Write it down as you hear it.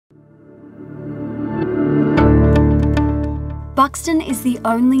Buxton is the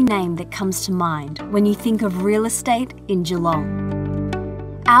only name that comes to mind when you think of real estate in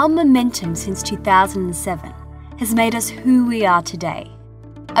Geelong. Our momentum since 2007 has made us who we are today,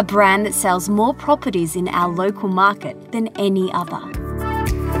 a brand that sells more properties in our local market than any other.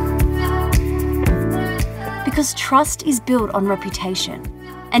 Because trust is built on reputation,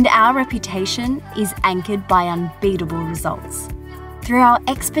 and our reputation is anchored by unbeatable results. Through our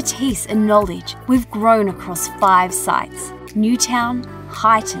expertise and knowledge, we've grown across 5 sites: Newtown,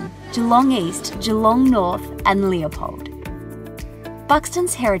 Highton, Geelong East, Geelong North and Leopold.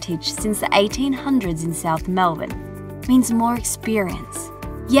 Buxton's heritage since the 1800s in South Melbourne means more experience,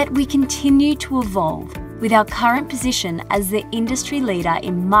 yet we continue to evolve with our current position as the industry leader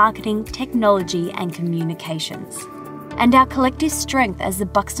in marketing, technology and communications. And our collective strength as the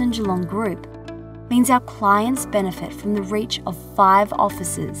Buxton Geelong Group means our clients benefit from the reach of 5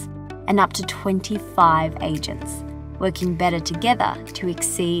 offices and up to 25 agents, working better together to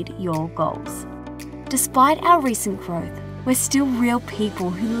exceed your goals. Despite our recent growth, we're still real people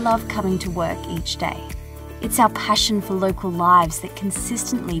who love coming to work each day. It's our passion for local lives that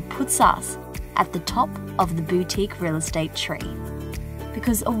consistently puts us at the top of the boutique real estate tree.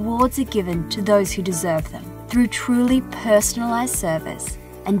 Because awards are given to those who deserve them through truly personalised service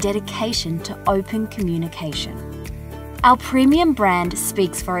and dedication to open communication. Our premium brand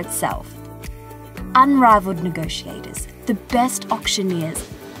speaks for itself. Unrivaled negotiators, the best auctioneers,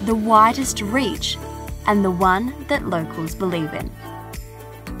 the widest reach, and the one that locals believe in.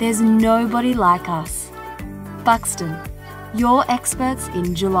 There's nobody like us. Buxton, your experts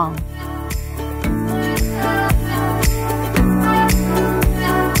in Geelong.